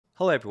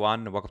Hello everyone,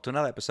 and welcome to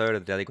another episode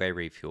of the Daily Gwei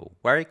Refuel,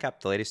 where I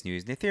recap the latest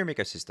news in the Ethereum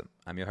ecosystem.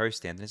 I'm your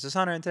host, Anthony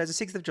Sassano, and today's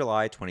the 6th of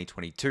July,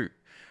 2022.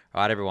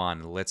 Alright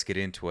everyone, let's get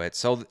into it.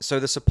 So the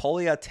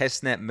Sepolia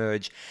testnet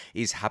merge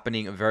is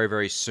happening very,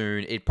 very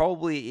soon. It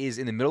probably is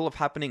in the middle of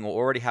happening or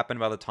already happened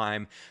by the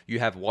time you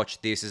have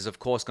watched this. This is of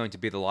course going to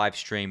be the live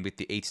stream with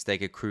the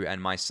ETHstaker crew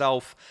and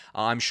myself.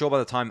 I'm sure by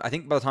the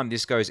time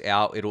this goes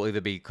out, it'll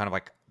either be kind of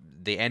like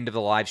the end of the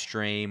live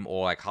stream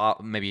or like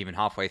maybe even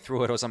halfway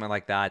through it or something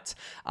like that.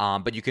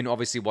 But you can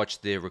obviously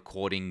watch the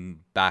recording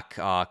back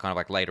kind of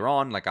like later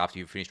on, like after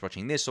you've finished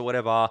watching this or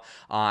whatever.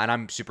 And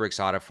I'm super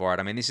excited for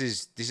it. I mean, this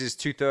is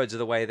 2/3 of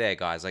the way there,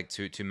 guys, like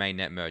to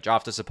mainnet merge.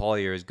 After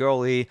Sepolia is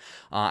Girly,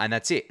 and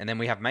that's it. And then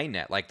we have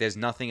mainnet. Like there's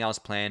nothing else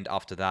planned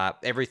after that.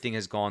 Everything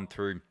has gone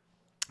through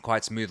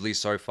quite smoothly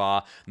so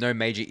far. No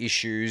major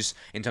issues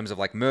in terms of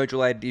like merge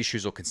related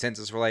issues or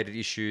consensus related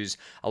issues.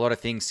 A lot of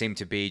things seem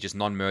to be just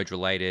non-merge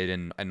related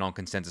and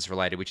non-consensus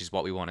related, which is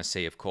what we want to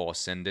see, of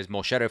course. And there's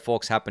more shadow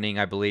forks happening.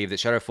 I believe that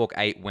shadow fork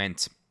 8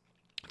 went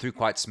through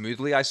quite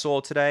smoothly, I saw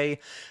today.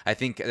 I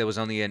think there was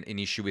only an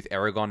issue with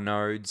Aragon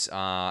nodes,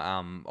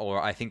 or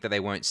I think that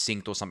they weren't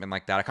synced or something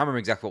like that. I can't remember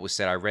exactly what was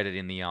said. I read it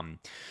in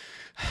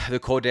the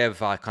core dev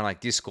kind of like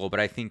Discord, but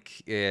I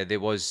think there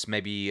was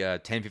maybe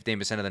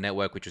 10-15% of the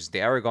network, which was the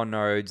Aragon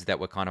nodes that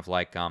were kind of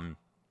like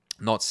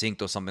not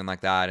synced or something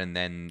like that. And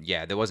then,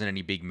 yeah, there wasn't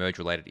any big merge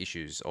related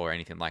issues or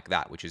anything like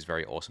that, which is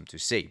very awesome to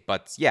see.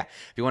 But yeah,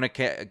 if you want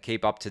to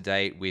keep up to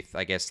date with,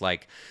 I guess,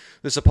 like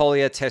the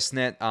Sepolia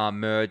testnet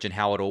merge and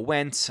how it all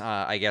went,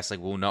 I guess like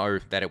we'll know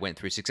that it went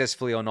through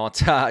successfully or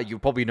not. You'll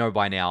probably know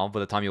by now by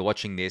the time you're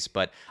watching this,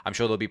 but I'm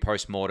sure there'll be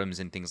postmortems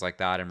and things like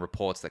that and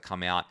reports that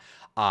come out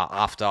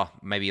after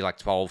maybe like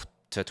 12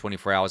 to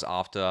 24 hours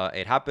after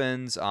it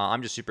happens.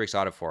 I'm just super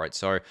excited for it.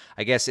 So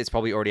I guess it's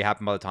probably already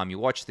happened by the time you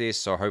watch this.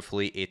 So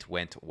hopefully it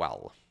went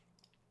well.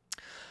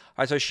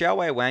 All right, so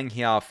Xiaowei Wang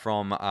here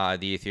from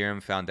the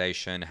Ethereum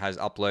Foundation has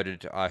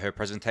uploaded her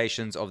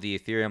presentations of the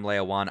Ethereum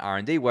Layer 1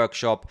 R&D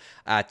workshop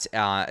at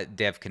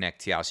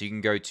EFDevconnect here. So you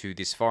can go to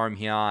this forum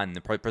here, and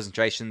the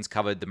presentations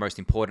covered the most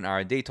important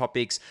R&D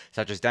topics,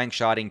 such as dank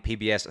sharding,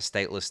 PBS,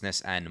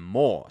 statelessness, and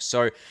more.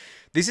 So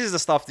this is the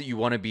stuff that you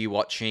want to be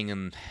watching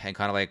and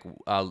kind of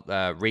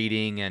like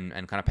reading and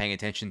kind of paying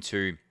attention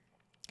to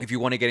if you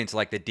want to get into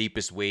like the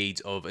deepest weeds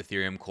of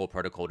Ethereum core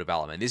protocol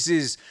development. This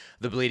is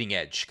the bleeding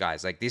edge,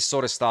 guys. Like this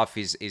sort of stuff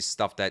is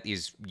stuff that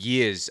is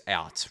years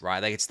out,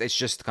 right? Like it's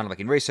just kind of like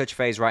in research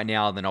phase right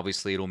now, and then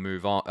obviously it'll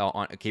move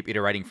on, keep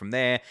iterating from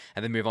there,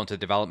 and then move on to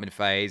development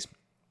phase.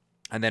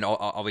 And then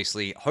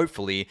obviously,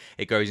 hopefully,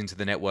 it goes into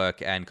the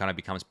network and kind of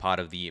becomes part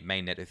of the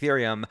mainnet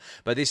Ethereum.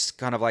 But this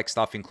kind of like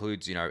stuff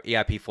includes, you know,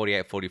 EIP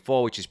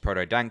 4844, which is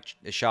proto-dank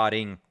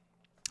sharding,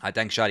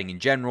 dank sharding in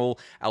general,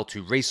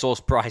 L2 resource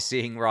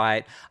pricing,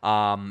 right?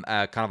 Kind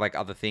of like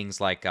other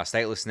things like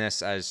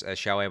statelessness, as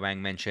Xiaowei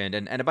Wang mentioned,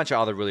 and a bunch of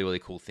other really, really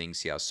cool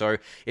things here. So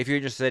if you're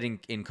interested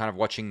in kind of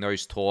watching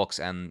those talks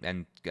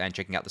and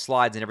checking out the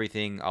slides and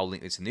everything, I'll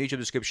link this in the YouTube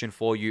description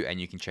for you, and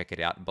you can check it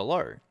out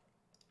below.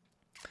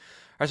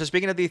 All right, so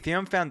speaking of the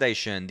Ethereum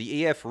Foundation,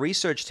 the EF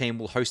research team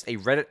will host a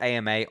Reddit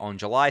AMA on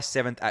July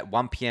 7th at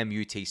 1 p.m.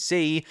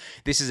 UTC.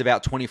 This is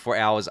about 24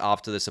 hours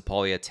after the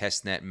Sepolia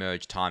testnet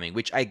merge timing,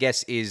 which I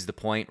guess is the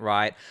point,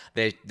 right?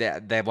 They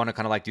want to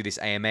kind of like do this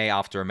AMA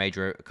after a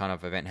major kind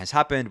of event has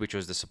happened, which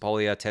was the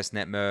Sepolia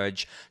testnet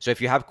merge. So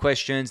if you have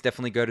questions,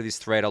 definitely go to this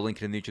thread. I'll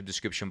link it in the YouTube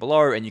description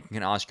below, and you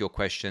can ask your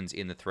questions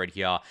in the thread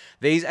here.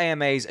 These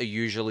AMAs are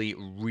usually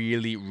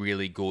really,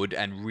 really good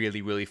and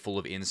really, really full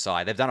of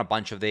insight. They've done a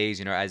bunch of these,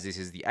 you know, as this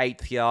is the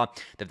 8th here.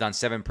 They've done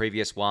 7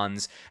 previous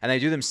ones, and they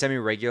do them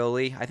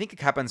semi-regularly. I think it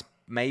happens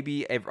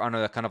maybe on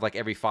a kind of like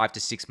every 5 to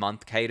 6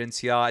 month cadence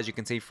here, as you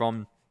can see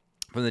from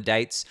the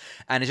dates.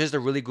 And it's just a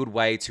really good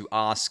way to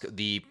ask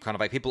the kind of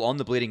like people on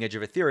the bleeding edge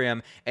of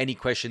Ethereum any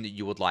question that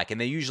you would like.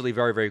 And they're usually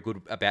very, very good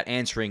about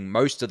answering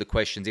most of the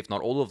questions, if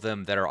not all of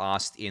them, that are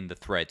asked in the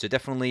thread. So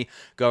definitely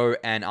go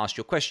and ask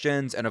your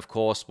questions. And of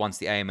course, once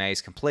the AMA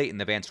is complete and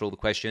they've answered all the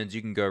questions,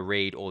 you can go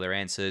read all their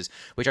answers,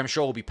 which I'm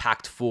sure will be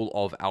packed full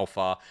of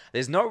alpha.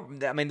 There's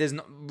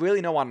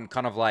really no one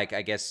kind of like,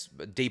 I guess,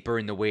 deeper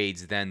in the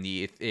weeds than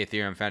the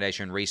Ethereum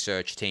Foundation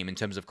research team in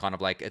terms of kind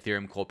of like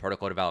Ethereum core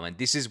protocol development.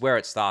 This is where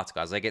it starts,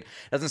 guys. Like it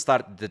doesn't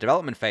start at the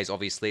development phase,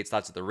 obviously. It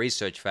starts at the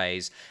research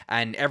phase,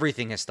 and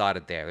everything has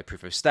started there. The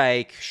proof of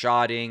stake,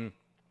 sharding,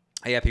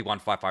 EIP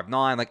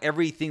 1559, like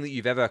everything that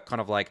you've ever kind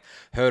of like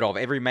heard of,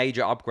 every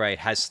major upgrade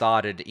has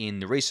started in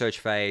the research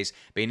phase,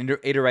 been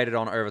iterated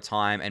on over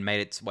time, and made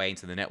its way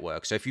into the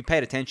network. So if you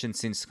paid attention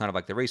since kind of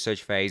like the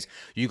research phase,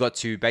 you got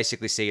to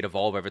basically see it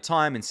evolve over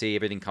time and see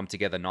everything come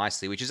together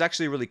nicely, which is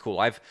actually really cool.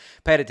 I've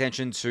paid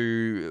attention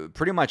to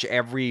pretty much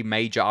every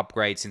major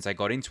upgrade since I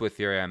got into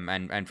Ethereum,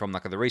 and from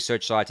like the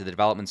research side to the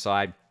development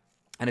side.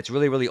 And it's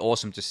really, really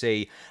awesome to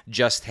see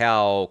just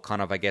how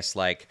kind of, I guess,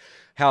 like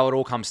how it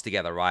all comes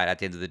together, right, at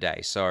the end of the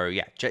day. So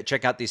yeah,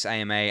 check out this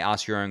AMA,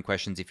 ask your own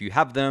questions if you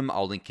have them.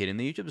 I'll link it in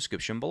the YouTube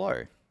description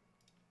below.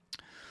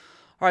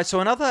 All right,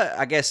 so another,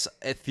 I guess,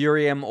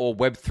 Ethereum or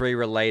Web3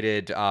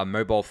 related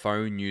mobile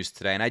phone news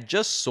today. And I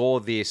just saw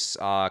this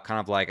kind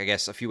of like, I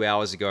guess, a few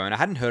hours ago, and I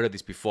hadn't heard of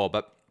this before,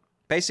 but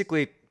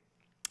basically,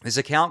 this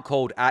account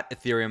called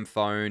 @Ethereum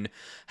Phone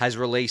has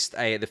released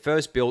the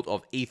first build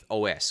of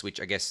ethOS,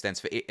 which I guess stands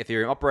for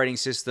Ethereum Operating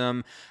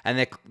System,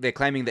 and they're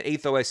claiming that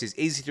ethOS is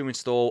easy to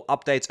install,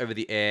 updates over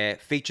the air,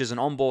 features an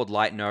onboard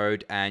light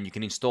node, and you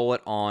can install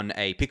it on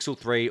a Pixel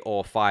 3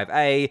 or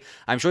 5a.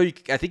 I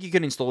think you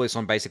can install this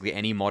on basically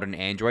any modern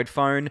Android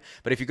phone,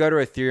 but if you go to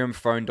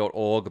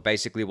ethereumphone.org,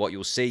 basically what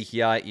you'll see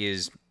here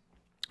is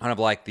kind of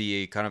like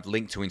the kind of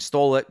link to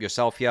install it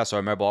yourself here. So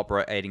a mobile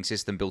operating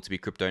system built to be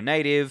crypto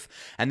native.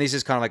 And this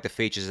is kind of like the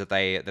features that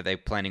they're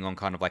planning on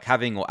kind of like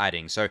having or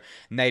adding. So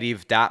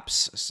native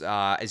dApps,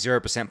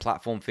 0%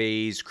 platform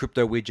fees,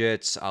 crypto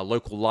widgets,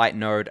 local light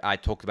node. I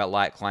talked about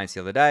light clients the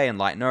other day and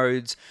light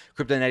nodes,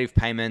 crypto native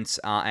payments,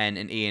 and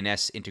an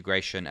ENS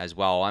integration as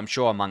well. I'm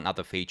sure among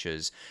other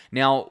features.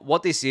 Now,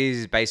 what this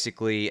is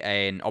basically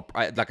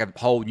like a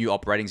whole new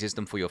operating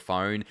system for your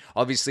phone.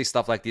 Obviously,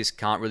 stuff like this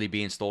can't really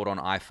be installed on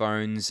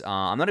iPhones.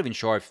 I'm not even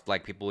sure if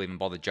like people even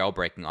bother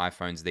jailbreaking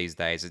iPhones these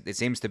days. It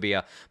seems to be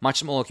a much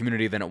smaller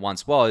community than it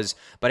once was.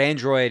 But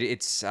Android,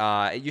 it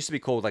used to be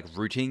called like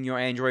rooting your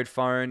Android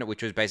phone,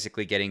 which was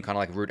basically getting kind of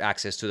like root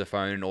access to the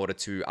phone in order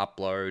to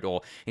upload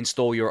or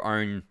install your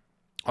own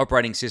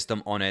operating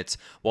system on it.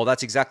 Well,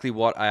 that's exactly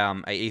what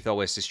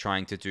ethOS is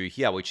trying to do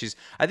here, which is,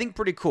 I think,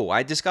 pretty cool.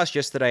 I discussed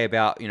yesterday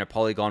about,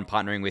 Polygon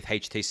partnering with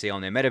HTC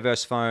on their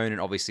Metaverse phone, and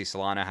obviously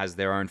Solana has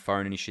their own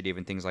phone initiative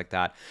and things like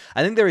that.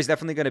 I think there is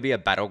definitely going to be a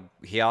battle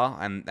here,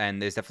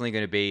 and there's definitely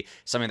going to be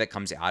something that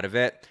comes out of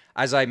it.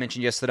 As I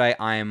mentioned yesterday,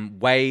 I am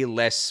way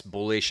less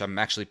bullish. I'm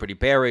actually pretty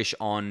bearish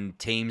on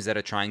teams that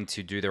are trying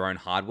to do their own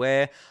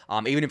hardware.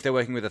 Even if they're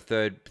working with a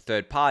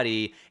third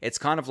party, it's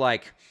kind of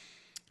like,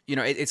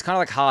 it's kind of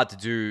like hard to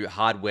do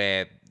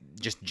hardware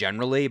just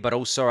generally, but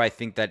also I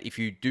think that if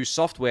you do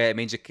software, it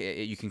means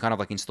you can kind of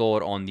like install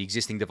it on the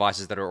existing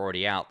devices that are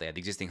already out there, the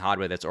existing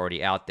hardware that's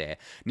already out there.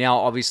 Now,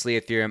 obviously,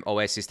 Ethereum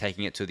OS is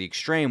taking it to the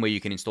extreme where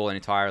you can install an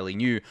entirely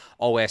new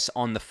OS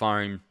on the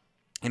phone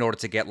in order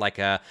to get like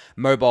a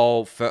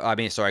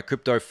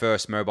crypto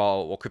first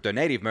mobile or crypto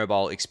native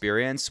mobile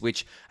experience,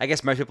 which I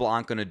guess most people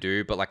aren't going to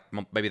do, but like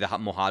maybe the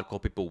more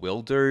hardcore people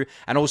will do.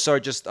 And also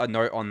just a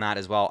note on that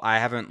as well, I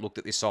haven't looked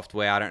at this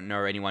software. I don't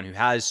know anyone who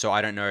has, so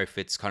I don't know if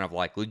it's kind of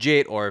like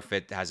legit or if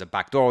it has a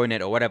backdoor in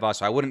it or whatever.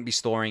 So I wouldn't be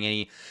storing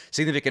any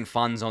significant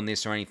funds on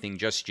this or anything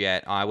just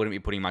yet. I wouldn't be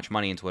putting much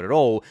money into it at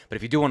all. But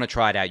if you do want to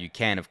try it out, you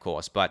can, of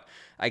course. But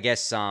I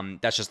guess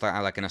that's just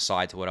like an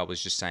aside to what I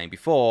was just saying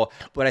before.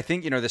 But I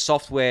think, the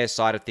software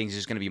side of things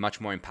is going to be much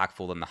more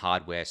impactful than the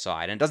hardware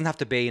side. And it doesn't have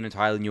to be an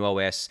entirely new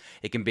OS.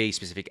 It can be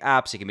specific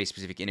apps. It can be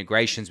specific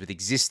integrations with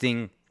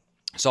existing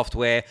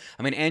software.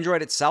 I mean,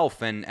 Android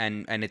itself and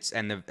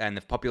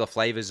the popular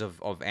flavors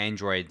of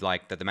Android,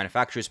 like that the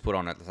manufacturers put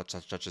on it,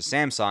 such as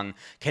Samsung,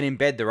 can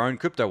embed their own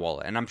crypto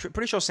wallet. And I'm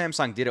pretty sure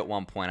Samsung did at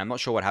one point. I'm not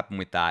sure what happened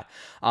with that.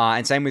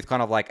 And same with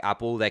kind of like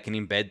Apple, they can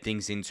embed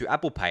things into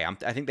Apple Pay.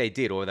 I think they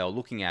did, or they were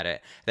looking at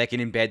it. They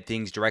can embed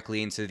things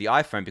directly into the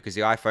iPhone because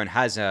the iPhone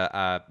has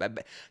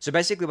so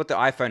basically what the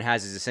iPhone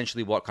has is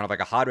essentially what kind of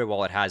like a hardware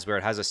wallet has, where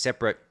it has a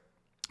separate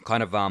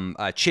kind of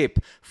a chip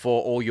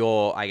for all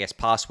your, I guess,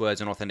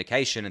 passwords and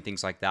authentication and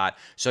things like that.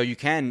 So you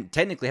can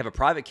technically have a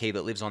private key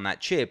that lives on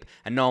that chip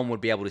and no one would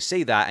be able to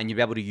see that, and you'd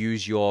be able to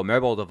use your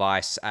mobile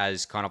device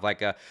as kind of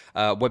like a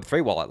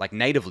Web3 wallet, like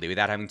natively,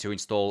 without having to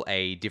install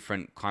a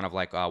different kind of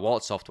like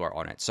wallet software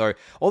on it. So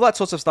all that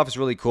sorts of stuff is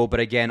really cool.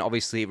 But again,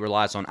 obviously it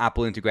relies on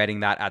Apple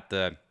integrating that at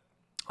the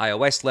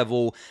iOS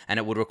level, and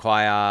it would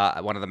require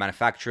one of the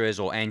manufacturers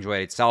or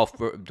Android itself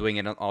doing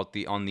it on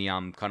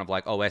the kind of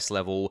like OS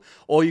level,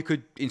 or you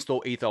could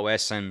install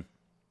ethOS and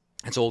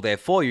it's all there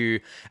for you.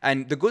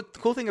 And the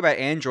cool thing about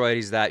Android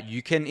is that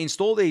you can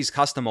install these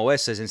custom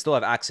OSs and still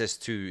have access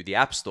to the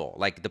App Store.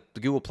 Like the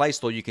Google Play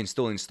Store, you can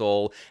still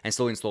install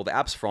the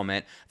apps from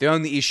it. The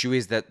only issue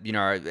is that,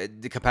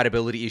 the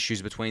compatibility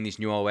issues between this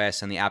new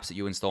OS and the apps that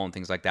you install and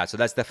things like that. So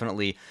that's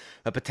definitely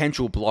a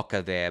potential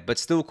blocker there, but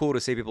still cool to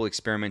see people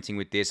experimenting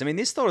with this. I mean,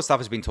 this sort of stuff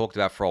has been talked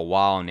about for a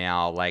while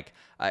now. Like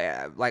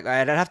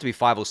I'd have to be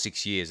 5 or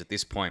 6 years at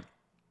this point,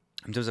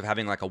 in terms of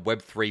having like a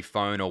Web3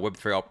 phone or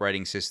Web3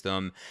 operating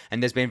system.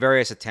 And there's been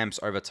various attempts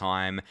over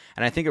time.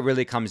 And I think it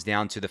really comes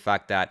down to the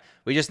fact that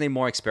we just need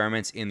more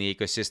experiments in the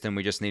ecosystem.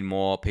 We just need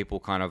more people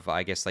kind of,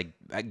 I guess, like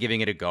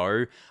giving it a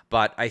go.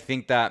 But I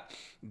think that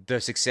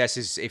the success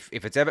is, if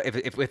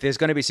there's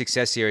going to be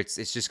success here, it's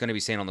just going to be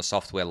seen on the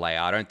software layer.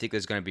 I don't think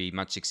there's going to be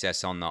much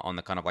success on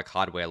the kind of like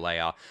hardware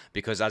layer,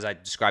 because as I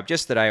described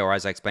yesterday, or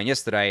as I explained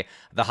yesterday,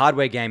 the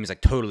hardware game is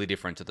like totally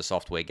different to the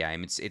software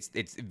game.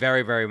 It's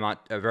very, very much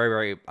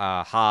very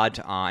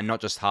hard, and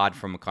not just hard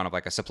from a kind of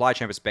like a supply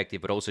chain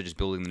perspective, but also just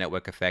building the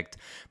network effect,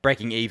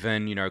 breaking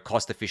even,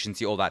 cost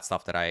efficiency, all that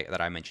stuff that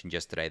I mentioned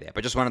yesterday there.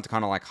 But just wanted to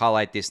kind of like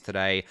highlight this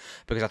today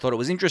because I thought it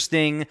was interesting.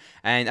 thing.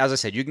 And as I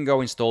said, you can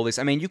go install this.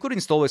 I mean, you could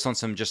install this on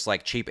some just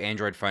like cheap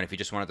Android phone if you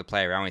just wanted to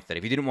play around with it.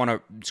 If you didn't want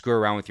to screw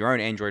around with your own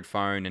Android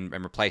phone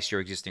and replace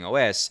your existing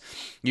OS,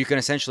 you can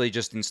essentially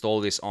just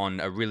install this on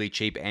a really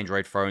cheap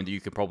Android phone that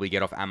you could probably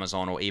get off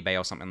Amazon or eBay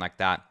or something like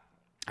that,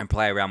 and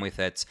play around with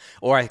it.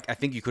 Or I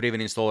think you could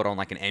even install it on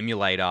like an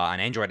emulator, an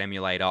Android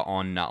emulator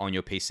on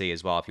your PC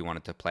as well if you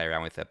wanted to play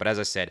around with it. But as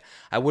I said,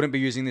 I wouldn't be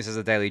using this as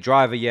a daily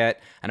driver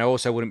yet, and I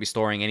also wouldn't be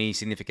storing any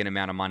significant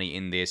amount of money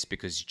in this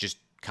because you just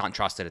can't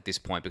trust it at this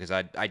point because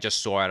I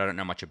just saw it. I don't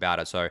know much about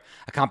it, so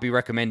I can't be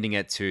recommending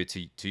it to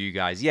you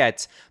guys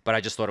yet, but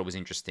I just thought it was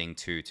interesting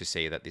to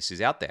see that this is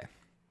out there.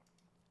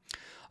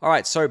 All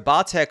right, so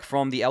Bartek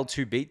from the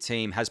L2Beat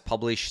team has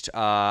published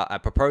a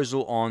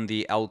proposal on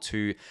the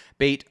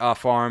L2Beat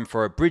forum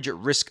for a bridge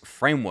risk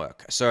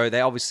framework. So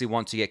they obviously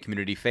want to get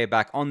community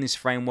feedback on this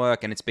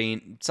framework, and it's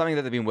been something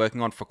that they've been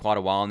working on for quite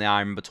a while now. I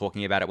remember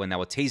talking about it when they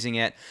were teasing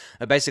it.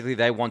 Basically,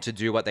 they want to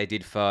do what they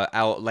did for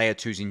our layer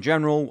 2s in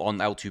general on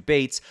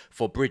L2Beats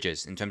for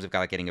bridges, in terms of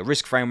kind of getting a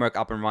risk framework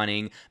up and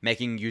running,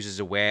 making users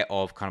aware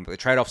of kind of the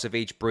trade-offs of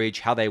each bridge,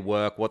 how they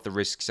work, what the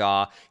risks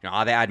are,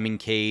 are there admin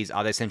keys,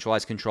 are there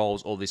centralized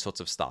controls, all these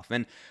sorts of stuff.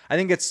 And I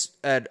think it's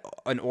an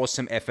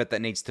awesome effort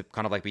that needs to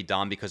kind of like be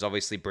done, because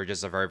obviously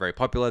bridges are very, very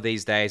popular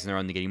these days, and they're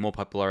only getting more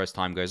popular as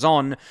time goes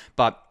on,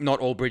 but not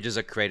all bridges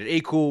are created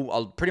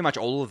equal. Pretty much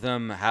all of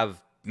them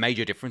have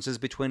major differences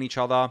between each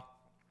other.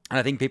 And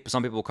I think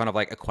some people kind of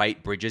like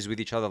equate bridges with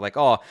each other, like,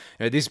 oh,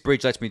 this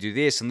bridge lets me do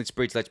this, and this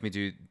bridge lets me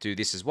do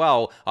this as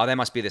well. Oh, they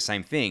must be the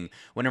same thing.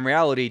 When in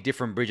reality,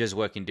 different bridges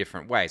work in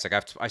different ways. Like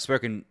I've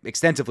spoken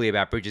extensively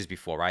about bridges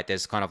before, right?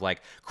 There's kind of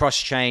like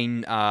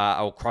cross-chain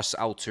or cross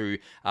L2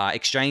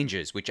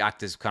 exchanges, which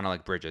act as kind of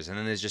like bridges, and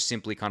then there's just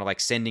simply kind of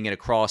like sending it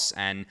across,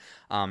 and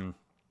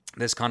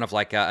there's kind of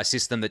like a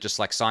system that just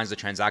like signs the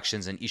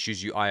transactions and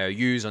issues you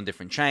IOUs on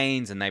different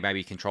chains, and they may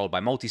be controlled by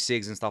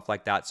multi-sigs and stuff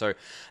like that. So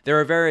there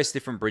are various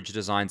different bridge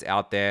designs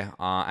out there,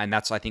 and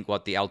that's, I think,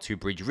 what the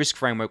L2Bridge Risk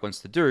Framework wants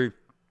to do,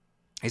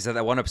 is that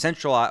they want to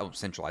centralize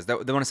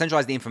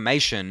the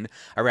information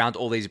around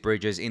all these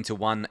bridges into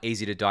one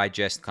easy to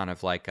digest kind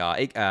of like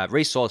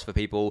resource for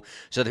people,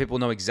 so that people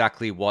know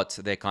exactly what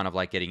they're kind of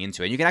like getting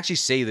into. And you can actually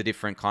see the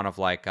different kind of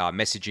like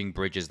messaging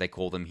bridges, they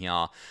call them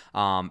here,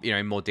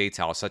 in more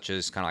detail, such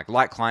as kind of like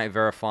light client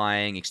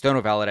verifying,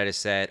 external validator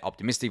set,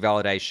 optimistic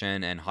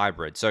validation, and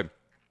hybrid. So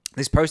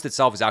this post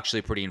itself is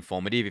actually pretty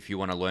informative. If you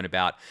want to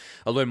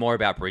learn more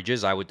about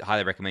bridges, I would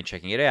highly recommend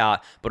checking it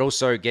out. But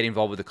also get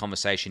involved with the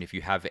conversation if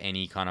you have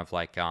any kind of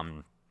like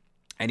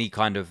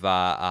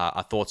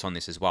thoughts on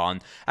this as well.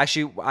 And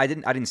actually, I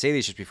didn't see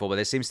this just before, but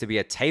there seems to be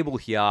a table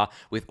here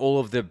with all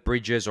of the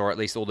bridges, or at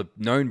least all the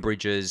known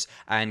bridges,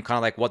 and kind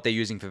of like what they're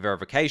using for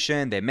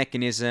verification, their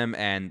mechanism,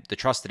 and the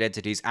trusted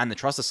entities and the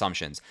trust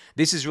assumptions.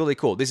 This is really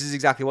cool. This is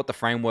exactly what the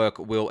framework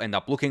will end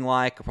up looking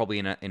like, probably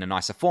in a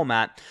nicer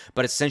format,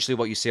 but it's essentially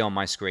what you see on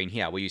my screen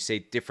here, where you see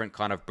different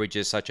kind of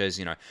bridges, such as,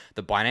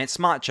 the Binance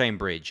Smart Chain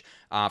bridge.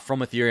 From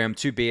Ethereum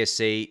to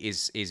BSC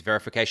is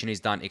verification is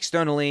done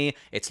externally.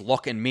 It's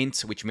lock and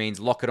mint, which means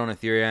lock it on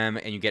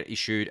Ethereum and you get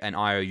issued an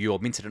IOU or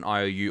minted an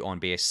IOU on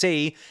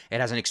BSC.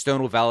 It has an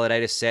external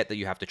validator set that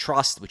you have to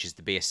trust, which is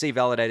the BSC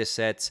validator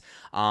set.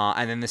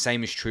 And then the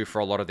same is true for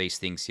a lot of these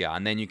things here.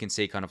 And then you can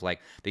see kind of like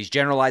these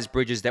generalized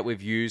bridges that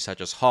we've used, such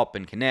as Hop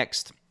and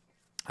Connext.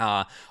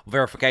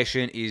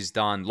 Verification is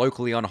done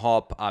locally on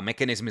Hop.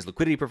 Mechanism is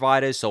liquidity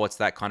providers, so it's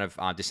that kind of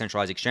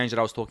decentralized exchange that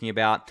I was talking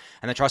about.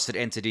 And the trusted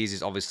entities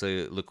is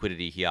obviously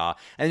liquidity here.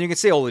 And you can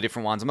see all the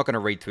different ones. I'm not going to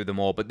read through them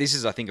all, but this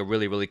is, I think, a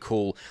really, really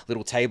cool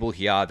little table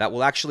here that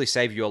will actually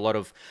save you a lot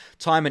of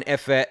time and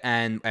effort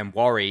and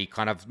worry,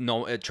 kind of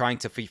trying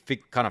to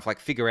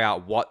figure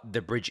out what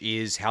the bridge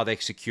is, how they're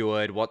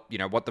secured, what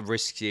the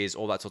risk is,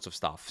 all that sorts of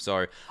stuff.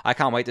 So I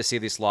can't wait to see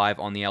this live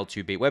on the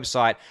L2Beat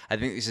website. I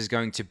think this is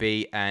going to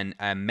be an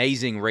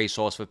amazing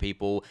resource for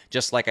people,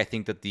 just like I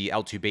think that the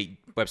L2Beat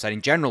website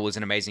in general is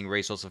an amazing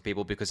resource for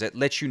people, because it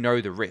lets you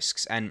know the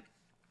risks. And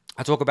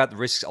I talk about the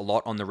risks a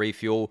lot on the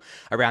Refuel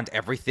around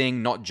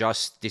everything, not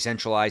just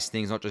decentralized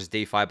things, not just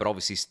DeFi, but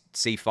obviously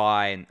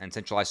CeFi and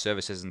centralized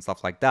services and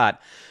stuff like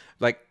that.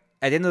 Like,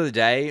 at the end of the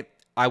day,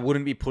 I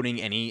wouldn't be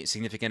putting any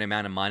significant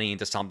amount of money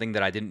into something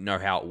that I didn't know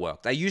how it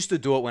worked. I used to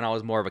do it when I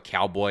was more of a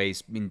cowboy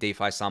in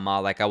DeFi summer.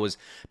 Like, I was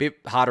a bit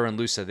harder and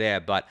looser there,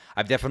 but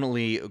I've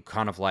definitely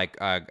kind of like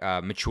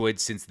matured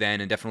since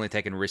then, and definitely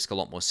taken risk a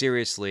lot more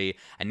seriously.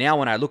 And now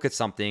when I look at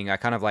something, I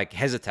kind of like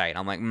hesitate.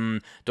 I'm like,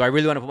 do I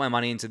really want to put my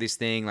money into this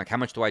thing? Like, how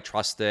much do I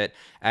trust it?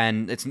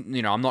 And it's,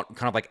 I'm not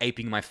kind of like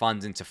aping my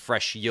funds into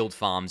fresh yield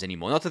farms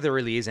anymore. Not that there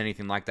really is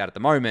anything like that at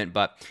the moment,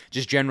 but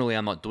just generally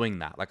I'm not doing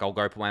that. Like, I'll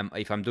go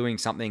if I'm doing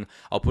something,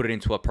 I'll put it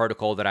into a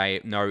protocol that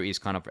I know is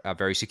kind of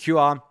very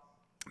secure,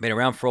 been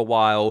around for a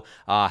while,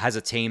 has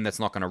a team that's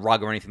not going to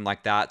rug or anything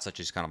like that, such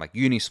as kind of like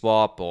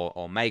Uniswap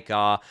or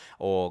Maker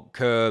or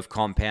Curve,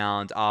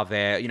 Compound,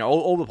 Aave,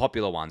 all the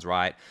popular ones,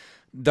 right?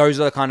 Those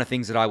are the kind of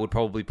things that I would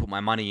probably put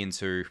my money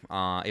into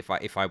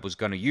if I was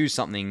going to use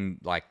something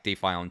like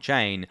DeFi on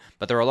chain.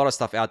 But there are a lot of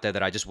stuff out there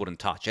that I just wouldn't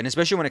touch, and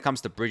especially when it comes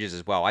to bridges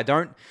as well. I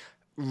don't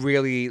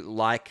really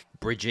like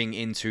bridging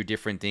into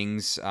different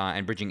things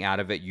and bridging out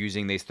of it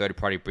using these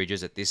third-party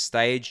bridges at this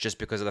stage, just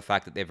because of the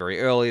fact that they're very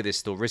early, there's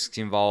still risks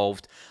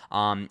involved.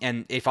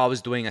 And if I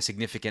was doing a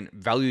significant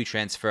value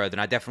transfer, then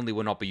I definitely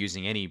would not be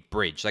using any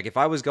bridge. Like if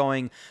I was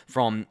going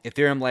from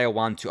Ethereum layer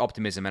 1 to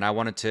Optimism and I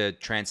wanted to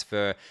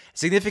transfer,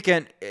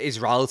 significant is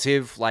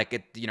relative. Like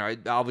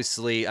it,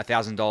 obviously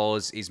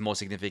 $1,000 is more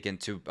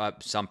significant to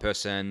some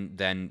person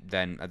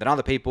than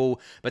other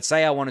people. But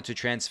say I wanted to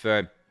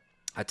transfer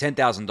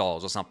 $10,000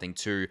 or something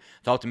to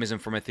the Optimism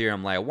from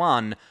Ethereum layer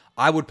 1,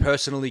 I would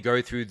personally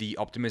go through the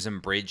Optimism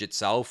bridge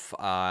itself,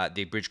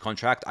 the bridge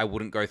contract. I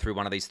wouldn't go through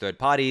one of these third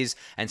parties,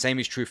 and same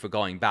is true for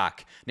going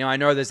back. Now, I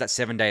know there's that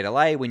 7-day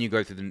delay when you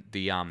go through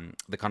the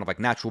kind of like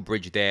natural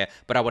bridge there,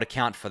 but I would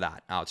account for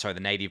that. The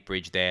native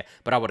bridge there,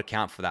 but I would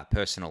account for that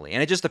personally.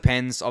 And it just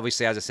depends.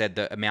 Obviously, as I said,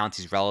 the amount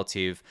is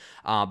relative,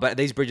 but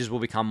these bridges will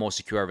become more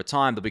secure over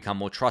time. They'll become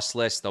more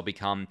trustless. They'll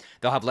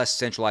have less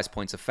centralized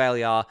points of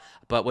failure,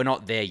 but we're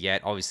not there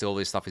yet. Obviously, all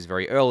this stuff is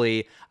very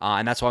early,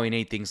 and that's why we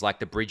need things like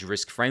the Bridge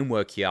Risk Framework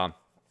here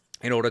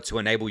in order to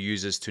enable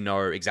users to know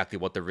exactly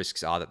what the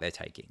risks are that they're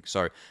taking.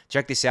 So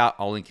check this out.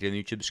 I'll link it in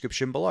the YouTube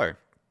description below.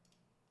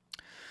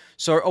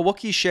 So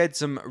Awoki shared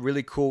some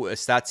really cool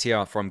stats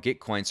here from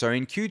Gitcoin. So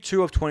in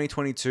Q2 of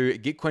 2022,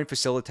 Gitcoin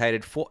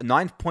facilitated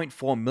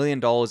 $9.4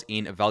 million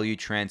in value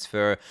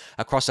transfer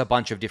across a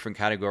bunch of different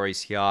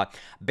categories here: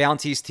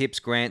 bounties, tips,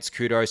 grants,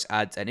 kudos,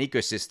 ads, and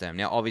ecosystem.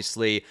 Now,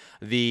 obviously,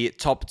 the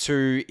top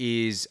two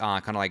is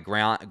kind of like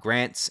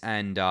grants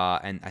and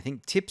I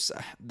think tips.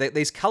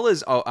 These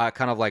colors are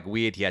kind of like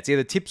weird here. It's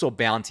either tips or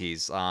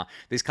bounties.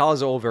 These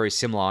colors are all very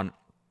similar.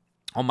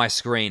 On my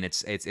screen,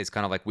 it's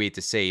kind of like weird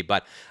to see,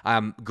 but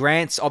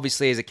grants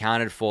obviously is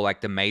accounted for like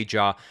the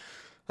major,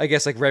 I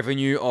guess, like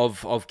revenue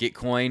of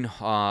Gitcoin,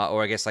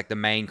 or I guess like the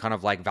main kind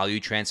of like value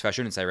transfer. I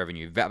shouldn't say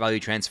revenue, value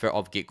transfer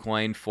of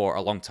Gitcoin for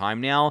a long time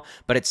now.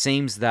 But it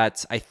seems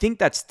that I think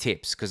that's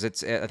tips, because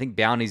I think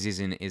bounties is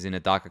in a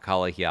darker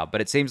color here.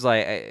 But it seems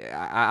like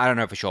I don't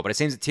know for sure, but it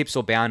seems that tips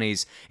or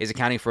bounties is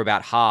accounting for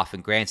about half,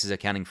 and grants is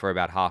accounting for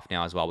about half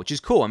now as well, which is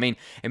cool. I mean,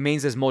 it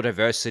means there's more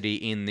diversity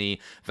in the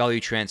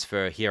value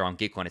transfer here on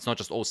Gitcoin. It's not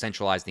just all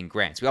centralized in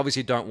grants. We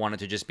obviously don't want it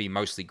to just be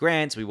mostly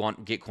grants. We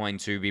want Gitcoin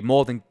to be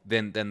more than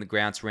the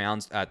grants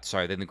rounds.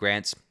 Than the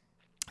grants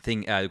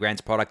thing, the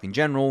grants product in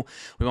general.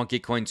 We want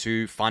Gitcoin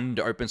to fund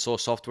open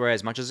source software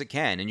as much as it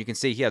can. And you can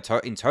see here,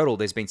 in total,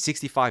 there's been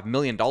 $65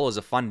 million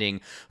of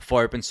funding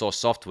for open source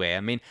software.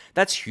 I mean,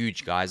 that's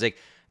huge, guys.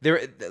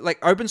 Like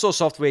open source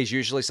software is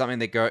usually something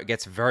that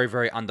gets very,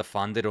 very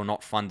underfunded or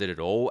not funded at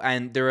all.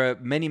 And there are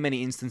many,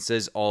 many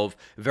instances of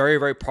very,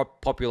 very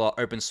popular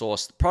open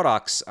source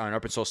products and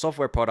open source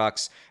software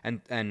products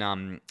and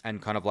kind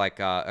of like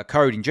a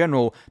code in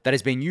general that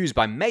has been used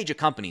by major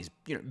companies,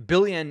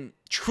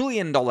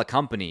 trillion-dollar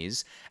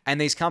companies,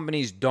 and these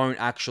companies don't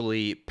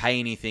actually pay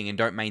anything and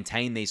don't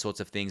maintain these sorts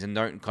of things and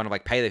don't kind of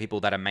like pay the people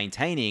that are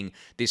maintaining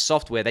this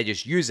software. They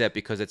just use it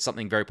because it's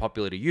something very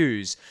popular to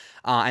use.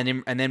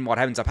 And then what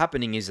ends up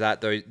happening is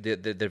that the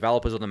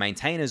developers or the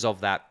maintainers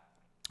of that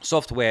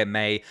software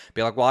may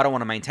be like, well, I don't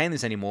want to maintain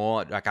this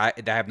anymore. Like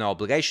they have no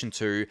obligation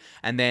to.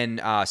 And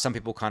then some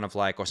people kind of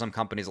like, or some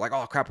companies are like,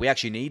 oh crap, we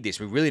actually need this.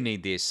 We really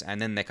need this.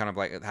 And then they kind of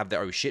like have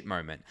their oh shit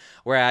moment.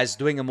 Whereas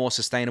doing a more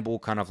sustainable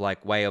kind of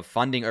like way of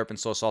funding open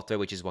source software,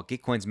 which is what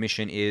Gitcoin's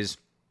mission is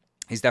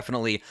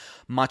definitely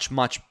much,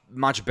 much,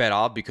 much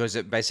better, because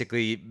it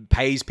basically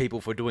pays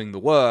people for doing the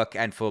work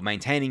and for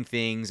maintaining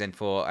things and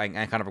kind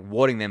of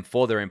rewarding them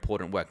for their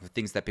important work, for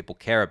things that people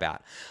care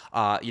about.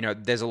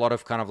 There's a lot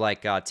of kind of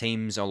like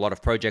teams, a lot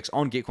of projects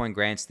on Gitcoin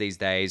grants these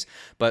days,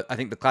 but I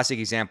think the classic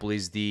example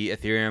is the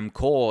Ethereum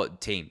core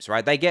teams,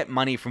 right? They get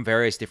money from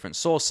various different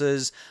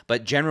sources,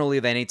 but generally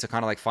they need to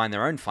kind of like find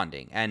their own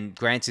funding, and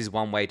grants is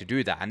one way to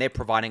do that. And they're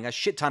providing a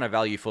shit ton of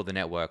value for the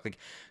network. Like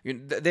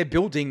they're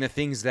building the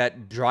things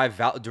that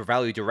drive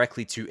value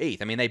directly to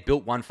ETH. I mean, they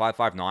built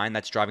 1559,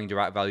 that's driving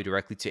value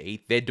directly to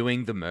ETH. They're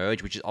doing the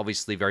merge, which is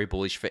obviously very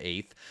bullish for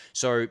ETH.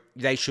 So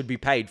they should be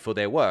paid for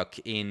their work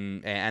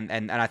and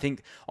I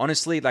think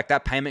honestly, like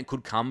that payment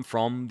could come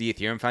from the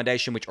Ethereum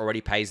Foundation, which already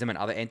pays them, and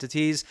other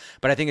entities.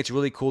 But I think it's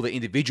really cool that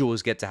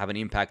individuals get to have an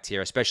impact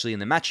here, especially in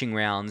the matching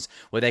rounds,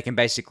 where they can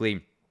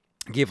basically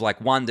give like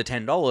 $1 to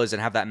 $10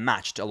 and have that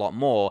matched a lot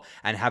more,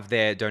 and have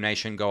their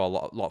donation go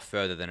a lot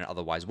further than it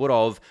otherwise would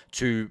have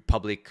to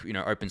public,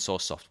 open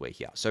source software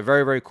here. So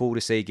very, very cool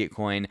to see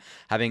Gitcoin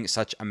having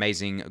such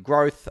amazing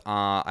growth.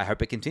 I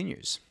hope it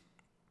continues.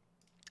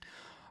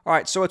 All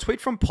right, so a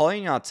tweet from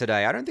Polynya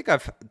today. I don't think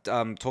I've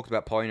talked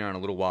about Polynya in a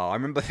little while. I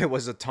remember there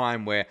was a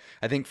time where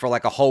I think for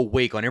like a whole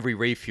week on every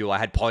refuel, I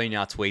had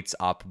Polynya tweets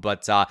up,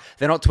 but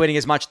they're not tweeting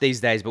as much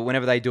these days, but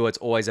whenever they do, it's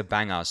always a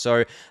banger.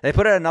 So they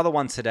put out another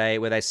one today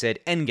where they said,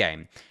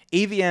 Endgame.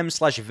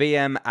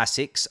 EVM/VM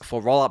ASICs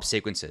for rollup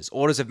sequences,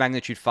 orders of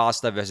magnitude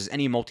faster versus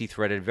any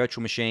multi-threaded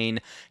virtual machine,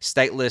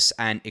 stateless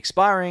and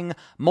expiring,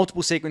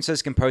 multiple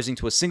sequences composing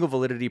to a single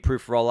validity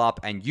proof rollup,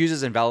 and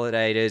users and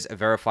validators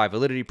verify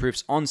validity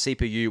proofs on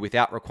CPU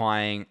without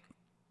requiring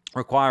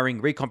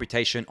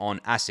recomputation on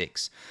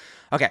ASICs.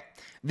 Okay,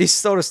 this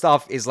sort of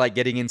stuff is like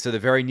getting into the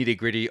very nitty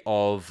gritty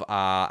of,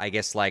 I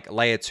guess, like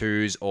layer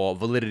twos or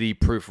validity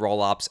proof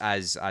rollups,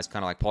 as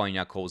kind of like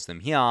Polynya calls them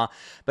here.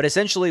 But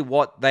essentially,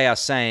 what they are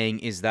saying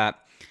is that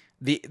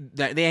the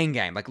end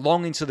game, like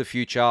long into the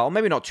future, or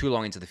maybe not too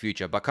long into the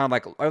future, but kind of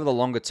like over the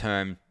longer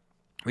term,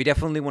 we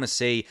definitely want to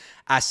see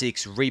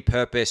ASICs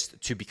repurposed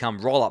to become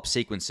rollup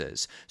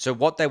sequencers. So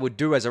what they would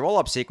do as a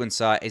rollup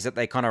sequencer is that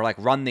they kind of like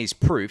run these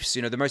proofs.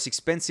 You know, the most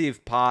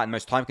expensive part and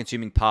most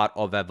time-consuming part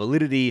of a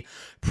validity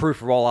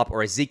proof rollup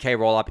or a ZK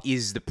rollup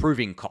is the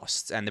proving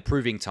costs and the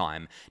proving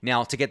time.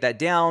 Now, to get that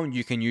down,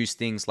 you can use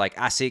things like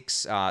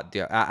ASICs,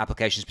 the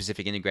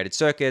application-specific integrated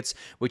circuits,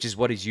 which is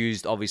what is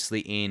used obviously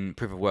in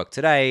proof of work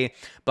today.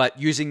 But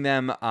using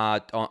them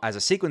as a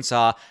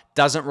sequencer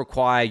doesn't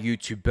require you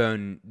to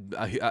burn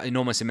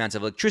enormous amounts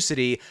of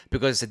electricity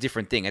because it's a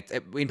different thing.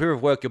 In proof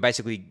of work, you're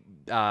basically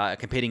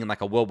competing in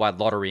like a worldwide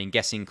lottery and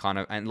guessing kind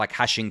of, and like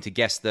hashing to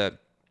guess the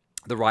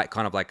right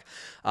kind of like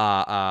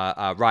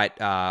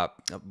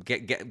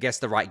guess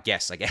the right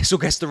guess, I guess, or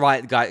guess the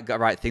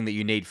right thing that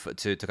you need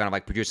to kind of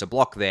like produce a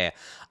block there.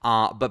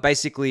 But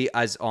basically,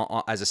 as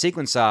a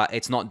sequencer,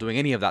 it's not doing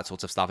any of that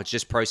sorts of stuff. It's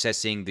just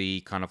processing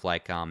the kind of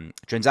like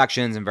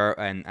transactions and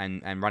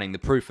running the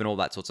proof and all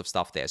that sorts of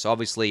stuff there. So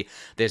obviously,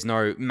 there's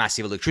no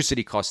massive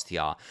electricity cost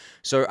here.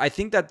 So I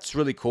think that's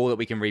really cool that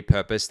we can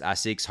repurpose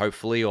ASICs,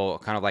 hopefully, or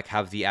kind of like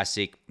have the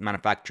ASIC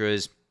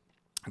manufacturers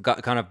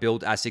kind of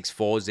build ASICs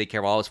for ZK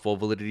rollups, for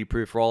validity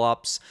proof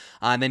rollups,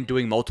 and then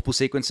doing multiple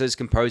sequences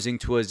composing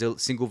to a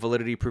single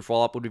validity proof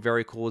rollup would be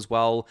very cool as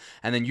well.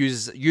 And then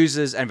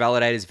users and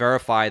validators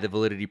verify the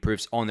validity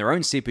proofs on their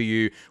own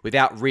CPU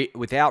without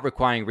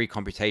requiring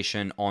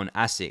recomputation on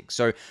ASIC.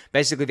 So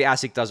basically, the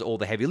ASIC does all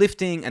the heavy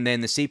lifting, and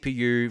then the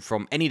CPU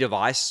from any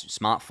device,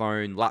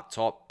 smartphone,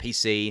 laptop,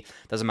 PC,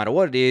 doesn't matter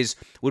what it is,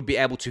 would be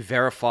able to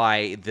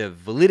verify the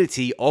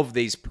validity of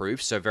these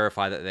proofs, so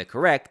verify that they're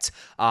correct,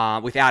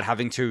 without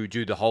having to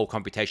do the whole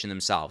computation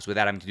themselves,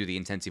 without having to do the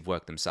intensive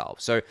work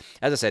themselves. So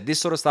as I said, this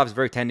sort of stuff is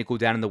very technical,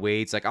 down in the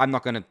weeds. Like, I'm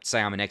not going to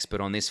say I'm an expert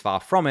on this,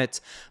 far from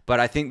it, but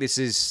I think this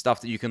is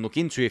stuff that you can look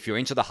into if you're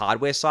into the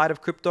hardware side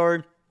of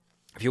crypto.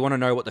 If you want to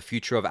know what the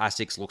future of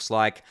ASICs looks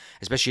like,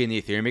 especially in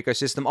the Ethereum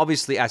ecosystem,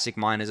 obviously ASIC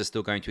miners are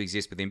still going to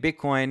exist within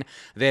Bitcoin.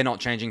 They're not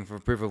changing from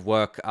proof of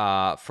work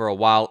for a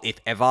while, if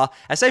ever.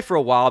 I say for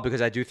a while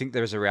because I do think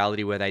there's a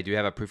reality where they do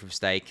have a proof of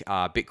stake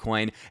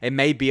Bitcoin. It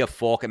may be a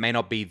fork, it may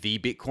not be the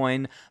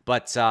Bitcoin,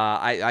 but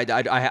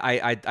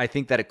I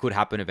think that it could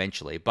happen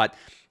eventually. But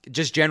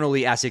just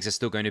generally, ASICs are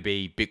still going to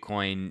be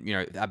Bitcoin. You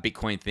know, a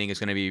Bitcoin thing is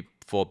going to be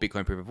for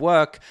Bitcoin proof of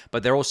work,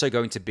 but they're also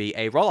going to be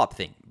a rollup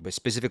thing,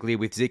 specifically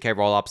with ZK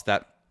rollups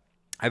that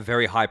have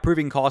very high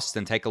proving costs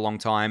and take a long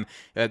time.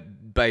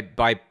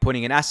 By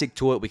putting an ASIC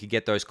to it, we could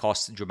get those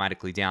costs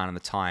dramatically down and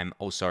the time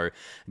also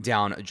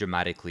down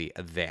dramatically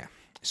there.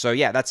 So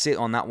yeah, that's it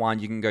on that one.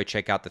 You can go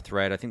check out the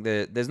thread. I think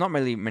there's not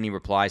really many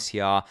replies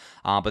here,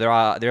 but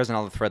there is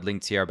another thread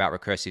linked here about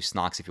recursive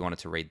snarks if you wanted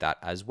to read that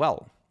as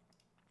well.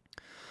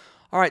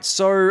 All right,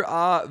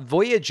 so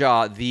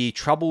Voyager, the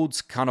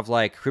troubled kind of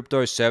like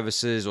crypto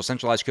services or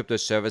centralized crypto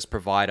service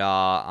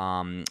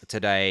provider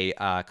today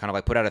kind of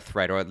like put out a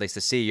thread, or at least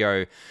the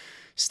CEO,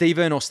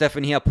 Stephen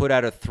here, put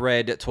out a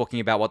thread talking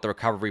about what the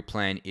recovery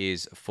plan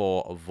is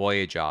for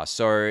Voyager.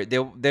 So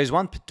there's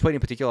one tweet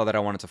in particular that I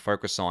wanted to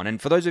focus on.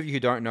 And for those of you who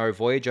don't know,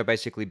 Voyager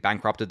basically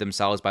bankrupted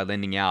themselves by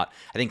lending out,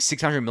 I think,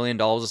 $600 million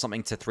or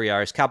something to 3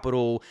 Arrows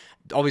Capital.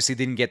 Obviously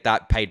didn't get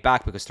that paid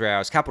back because 3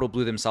 Arrows Capital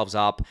blew themselves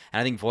up.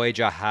 And I think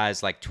Voyager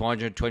has like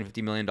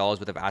 $250 million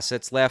worth of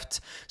assets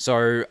left.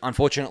 So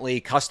unfortunately,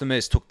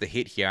 customers took the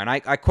hit here. And I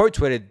quote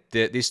tweeted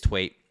this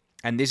tweet,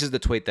 and this is the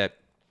tweet that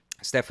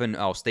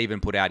Stephen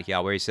put out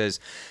here, where he says,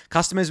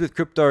 customers with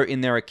crypto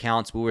in their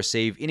accounts will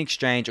receive in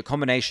exchange a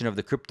combination of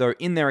the crypto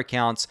in their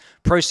accounts,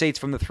 proceeds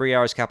from the 3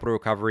 Arrows Capital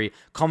recovery,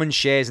 common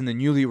shares in the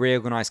newly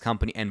reorganized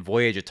company, and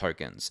Voyager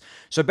tokens.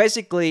 So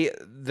basically,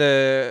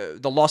 the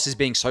loss is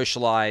being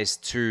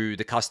socialized to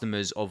the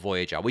customers of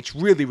Voyager, which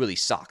really, really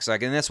sucks.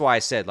 Like, and that's why I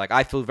said, like,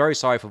 I feel very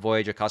sorry for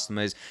Voyager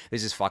customers.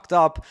 This is fucked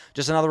up.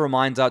 Just another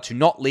reminder to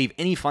not leave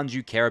any funds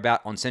you care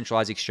about on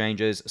centralized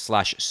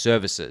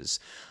exchanges/services.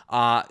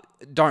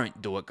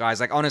 Don't do it, guys.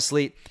 Like,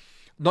 honestly,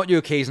 not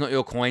your keys, not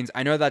your coins.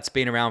 I know that's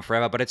been around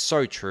forever, but it's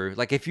so true.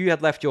 Like, if you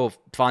had left your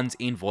funds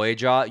in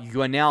Voyager,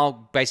 you are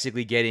now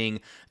basically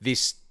getting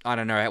this, I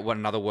don't know what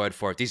another word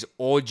for it, this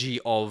orgy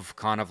of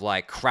kind of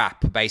like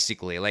crap,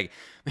 basically. Like,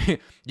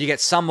 you get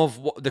some of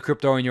the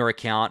crypto in your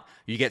account,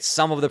 you get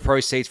some of the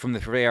proceeds from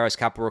the 3 Arrows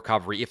Capital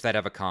recovery, if that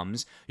ever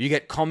comes, you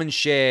get common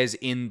shares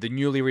in the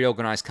newly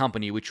reorganized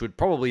company, which would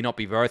probably not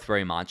be worth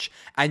very much,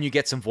 and you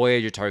get some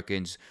Voyager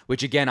tokens,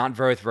 which again aren't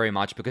worth very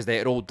much because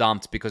they're all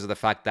dumped because of the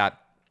fact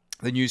that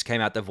the news came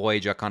out that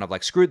Voyager kind of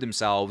like screwed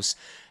themselves.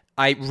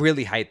 I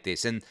really hate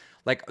this. And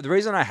like, the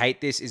reason I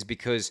hate this is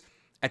because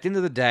at the end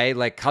of the day,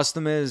 like,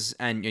 customers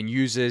and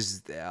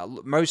users,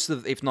 most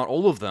of, if not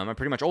all of them, and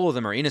pretty much all of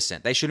them, are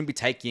innocent. They shouldn't be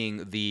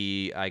taking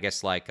the, I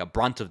guess, like, a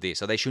brunt of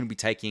this, or they shouldn't be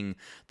taking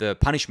the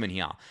punishment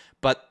here.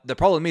 But the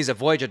problem is that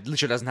Voyager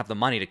literally doesn't have the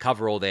money to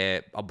cover all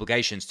their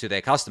obligations to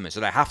their customers, so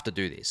they have to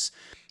do this.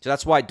 So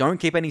that's why don't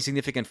keep any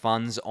significant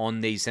funds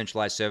on these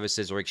centralized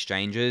services or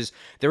exchanges.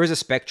 There is a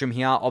spectrum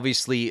here.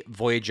 Obviously,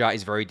 Voyager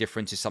is very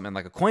different to something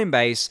like a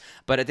Coinbase,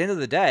 but at the end of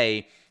the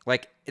day,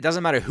 like, it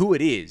doesn't matter who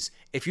it is.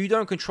 If you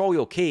don't control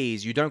your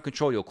keys, you don't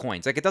control your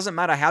coins. Like, it doesn't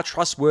matter how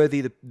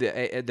trustworthy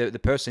the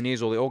person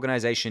is or the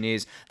organization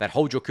is that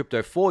holds your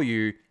crypto for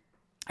you.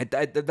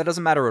 That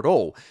doesn't matter at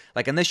all.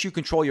 Like, unless you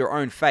control your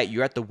own fate,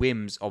 you're at the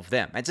whims of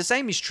them. And it's the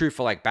same is true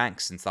for like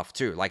banks and stuff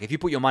too. Like, if you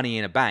put your money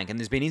in a bank, and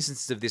there's been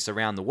instances of this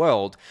around the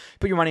world,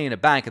 put your money in a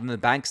bank and then the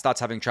bank starts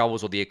having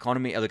troubles, or the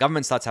economy or the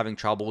government starts having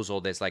troubles, or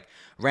there's like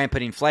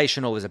rampant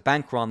inflation, or there's a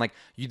bank run. Like,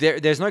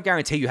 there's no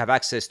guarantee you have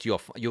access to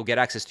you'll get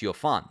access to your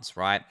funds,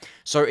 right?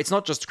 So it's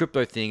not just a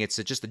crypto thing; it's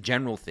just a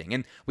general thing.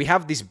 And we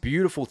have this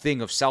beautiful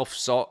thing of self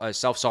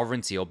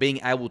sovereignty, or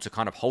being able to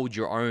kind of hold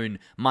your own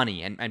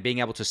money and being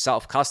able to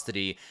self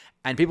custody.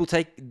 And people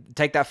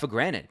take that for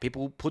granted.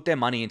 People put their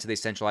money into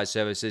these centralized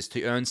services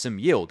to earn some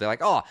yield. They're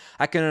like, oh,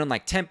 I can earn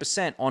like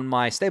 10% on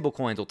my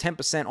stablecoins, or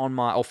 10% on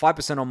my, or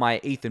 5% on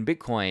my ETH and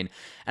Bitcoin.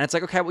 And it's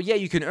like, okay, well, yeah,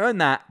 you can earn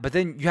that, but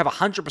then you have a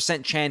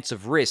 100% chance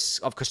of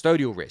risk, of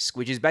custodial risk,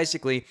 which is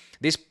basically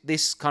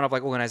this kind of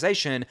like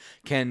organization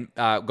can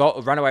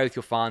run away with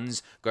your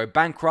funds, go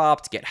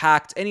bankrupt, get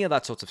hacked, any of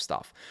that sorts of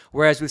stuff.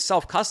 Whereas with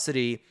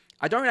self-custody,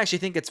 I don't actually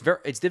think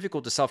it's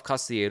difficult to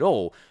self-custody at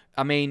all.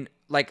 I mean,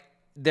 like,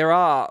 there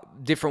are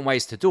different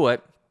ways to do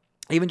it.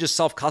 Even just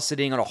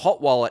self-custodying on a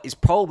hot wallet is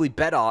probably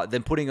better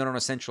than putting it on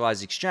a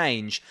centralized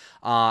exchange,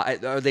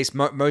 at least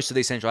most of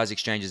these centralized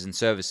exchanges and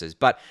services.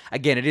 But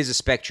again, it is a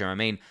spectrum. I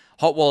mean,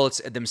 hot wallets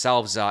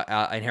themselves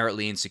are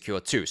inherently insecure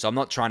too. So I'm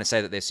not trying to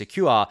say that they're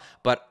secure,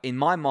 but in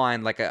my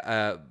mind, like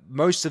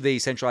most of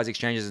these centralized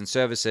exchanges and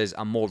services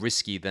are more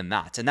risky than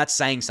that. And that's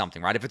saying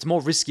something, right? If it's more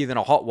risky than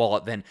a hot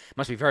wallet, then it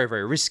must be very,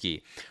 very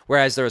risky.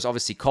 Whereas there is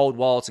obviously cold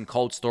wallets and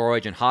cold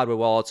storage and hardware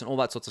wallets and all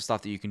that sorts of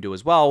stuff that you can do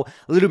as well.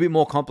 A little bit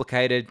more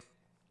complicated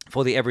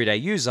for the everyday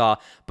user,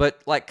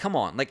 but like, come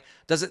on, like,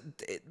 does it,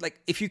 like,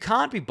 if you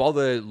can't be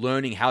bothered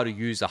learning how to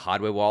use a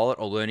hardware wallet,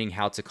 or learning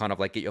how to kind of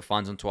like get your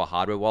funds onto a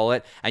hardware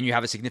wallet, and you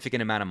have a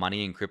significant amount of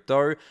money in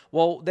crypto,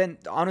 well, then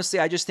honestly,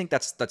 I just think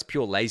that's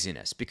pure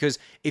laziness. Because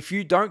if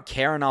you don't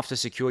care enough to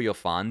secure your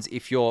funds,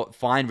 if you're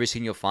fine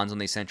risking your funds on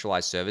these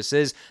centralized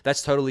services,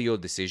 that's totally your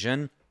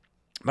decision.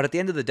 But at the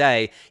end of the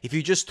day, if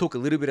you just took a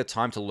little bit of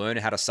time to learn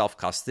how to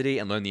self-custody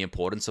and learn the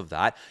importance of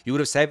that, you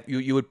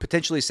would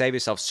potentially save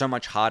yourself so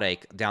much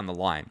heartache down the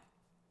line.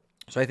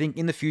 So I think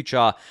in the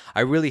future, I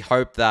really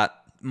hope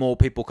that more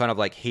people kind of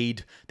like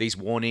heed these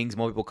warnings,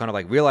 more people kind of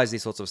like realize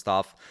these sorts of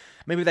stuff.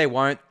 Maybe they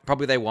won't,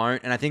 probably they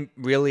won't. And I think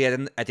really at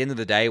the end of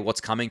the day,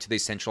 what's coming to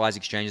these centralized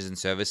exchanges and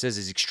services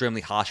is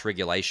extremely harsh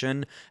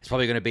regulation. It's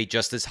probably going to be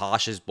just as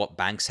harsh as what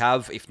banks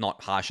have, if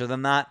not harsher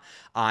than that.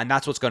 And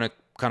that's what's going to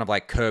kind of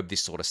like curb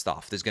this sort of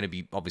stuff. There's going to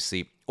be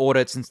obviously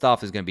audits and stuff.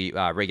 There's going to be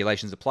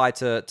regulations applied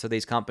to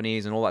these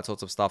companies and all that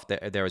sorts of stuff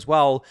there as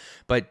well.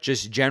 But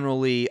just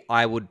generally,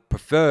 I would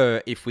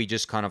prefer if we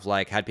just kind of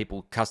like had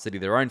people custody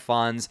their own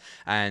funds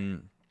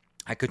and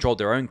controlled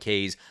their own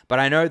keys. But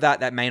I know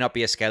that that may not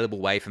be a scalable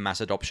way for mass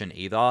adoption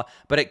either,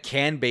 but it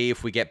can be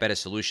if we get better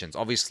solutions.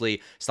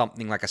 Obviously,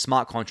 something like a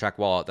smart contract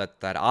wallet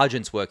that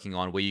Argent's working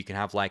on, where you can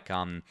have like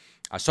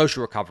a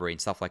social recovery and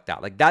stuff like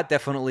that. Like, that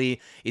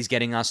definitely is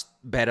getting us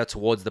better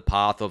towards the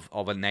path of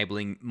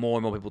enabling more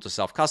and more people to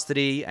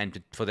self-custody and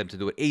for them to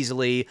do it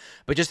easily.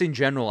 But just in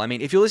general, I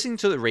mean, if you're listening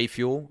to the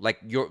Refuel, like,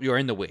 you're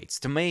in the weeds.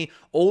 To me,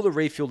 all the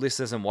Refuel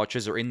listeners and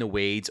watchers are in the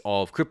weeds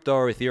of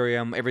crypto,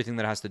 Ethereum, everything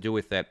that has to do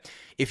with it.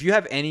 If you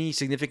have any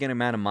significant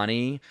amount of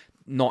money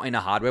not in a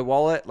hardware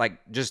wallet, like,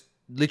 just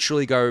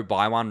literally go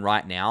buy one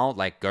right now.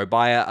 Like, go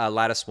buy a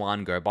Lattice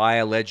one, go buy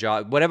a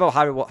Ledger, whatever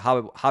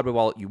hardware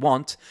wallet you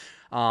want.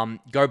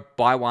 Go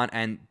buy one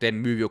and then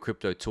move your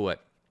crypto to it.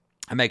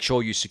 And make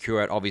sure you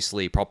secure it,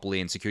 obviously,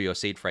 properly, and secure your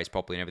seed phrase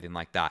properly and everything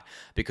like that.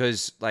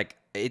 Because, like,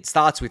 it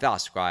starts with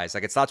us, guys.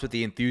 Like, it starts with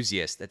the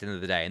enthusiast at the end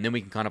of the day. And then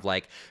we can kind of,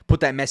 like, put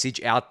that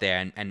message out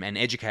there and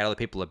educate other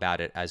people about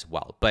it as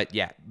well. But,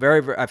 yeah,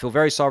 I feel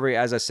very sorry,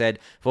 as I said,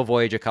 for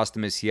Voyager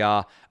customers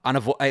here.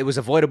 It was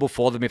avoidable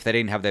for them if they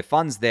didn't have their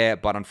funds there.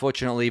 But,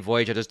 unfortunately,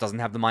 Voyager just doesn't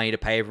have the money to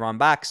pay everyone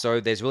back. So,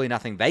 there's really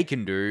nothing they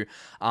can do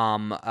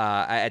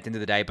at the end of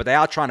the day. But they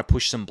are trying to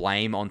push some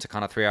blame onto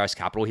kind of 3RS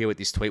Capital here with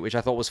this tweet, which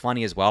I thought was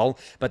funny as well.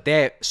 But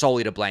they're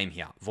solely to blame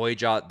here.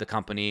 Voyager, the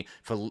company,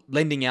 for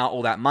lending out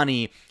all that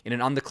money in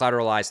an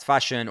under-collateralized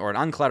fashion or an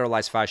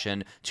uncollateralized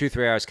fashion to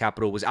 3RS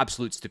Capital was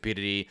absolute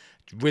stupidity.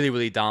 Really,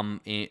 really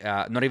dumb,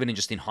 not even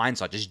just in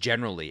hindsight, just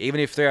generally. Even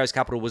if 3RS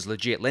Capital was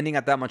legit, lending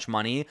out that much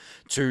money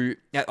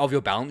of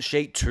your balance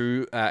sheet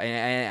to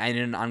and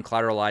in an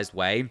uncollateralized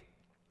way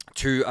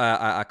to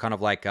a kind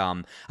of like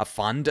a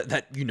fund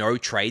that, you know,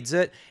 trades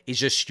it is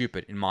just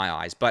stupid in my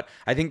eyes. But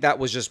I think that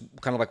was just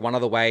kind of like one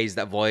of the ways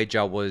that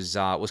Voyager was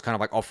kind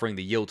of like offering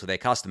the yield to their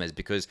customers,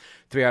 because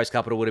 3RS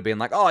Capital would have been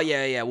like, oh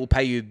yeah, we'll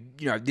pay you,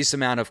 you know, this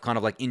amount of kind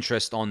of like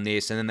interest on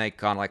this, and then they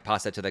kind of like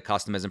pass that to their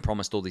customers and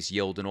promised all this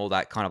yield and all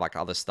that kind of like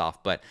other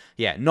stuff. But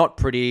yeah, not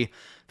pretty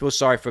feel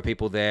sorry for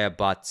people there.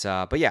 But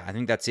yeah, I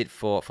think that's it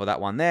for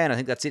that one there. And I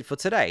think that's it for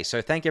today.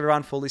 So thank you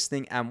everyone for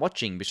listening and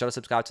watching. Be sure to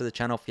subscribe to the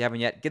channel if you haven't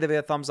yet. Give the video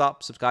a thumbs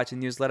up, subscribe to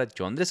the newsletter,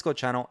 join the Discord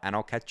channel, and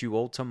I'll catch you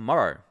all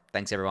tomorrow.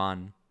 Thanks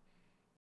everyone.